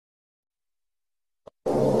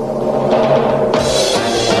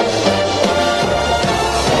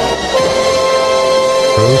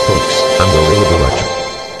folks, I'm the Little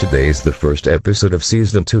Watch. Today's the first episode of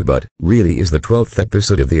season 2 but really is the 12th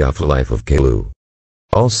episode of the awful life of Caillou.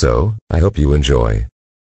 Also, I hope you enjoy.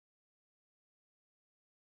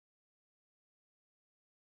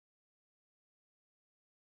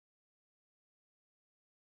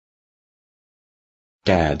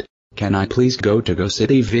 Dad, can I please go to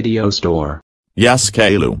GoCity video store? Yes,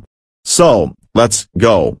 Caillou. So, let's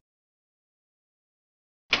go.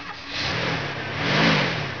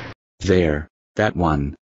 There, that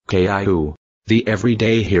one. Caillou, the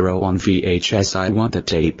everyday hero on VHS. I want the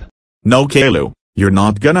tape. No, Caillou, you're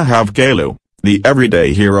not gonna have Caillou, the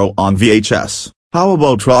everyday hero on VHS. How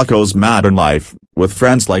about Rocco's Modern Life, with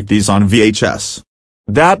friends like these on VHS?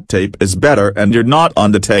 That tape is better and you're not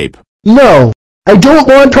on the tape. No, I don't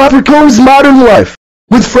want Rocco's Modern Life,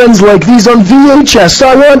 with friends like these on VHS.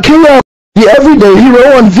 I want Caillou, the everyday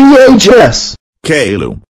hero on VHS.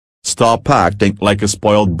 Caillou, stop acting like a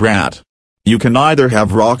spoiled brat. You can either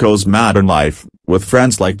have Rocco's Modern Life, with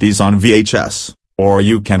friends like these on VHS, or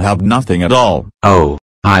you can have nothing at all. Oh,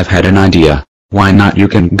 I've had an idea. Why not you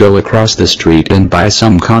can go across the street and buy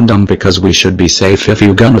some condom because we should be safe if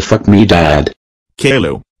you gonna fuck me, Dad.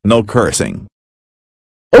 Caillou, no cursing.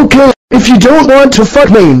 Okay, if you don't want to fuck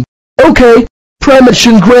me. Okay,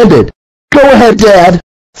 permission granted. Go ahead, Dad.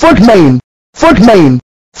 Fuck me. Fuck me.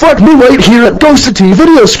 Fuck me right here at GoCity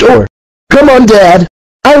video store. Come on, Dad.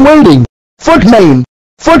 I'm waiting. Fuck me.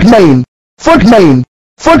 Fuck me. Fuck me.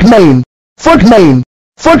 Fuck me. Fuck me.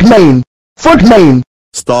 Fuck me. Fuck me.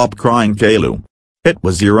 Stop crying, Caillou. It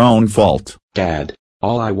was your own fault. Dad,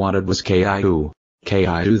 all I wanted was Caillou.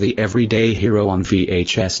 Caillou, the everyday hero on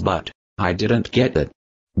VHS, but I didn't get it.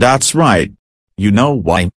 That's right. You know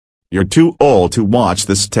why? You're too old to watch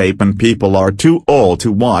this tape and people are too old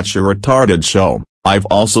to watch your retarded show. I've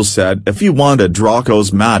also said if you wanted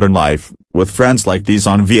Rocco's Modern Life, with friends like these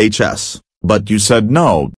on VHS, but you said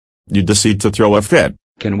no. You decide to throw a fit.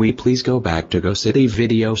 Can we please go back to GoCity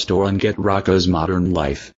video store and get Rocco's Modern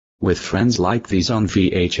Life, with friends like these on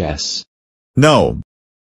VHS? No.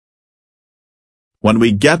 When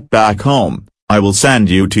we get back home, I will send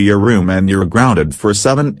you to your room and you're grounded for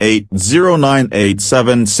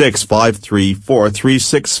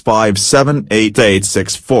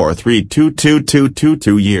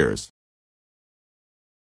 7809876534365788643222222 years.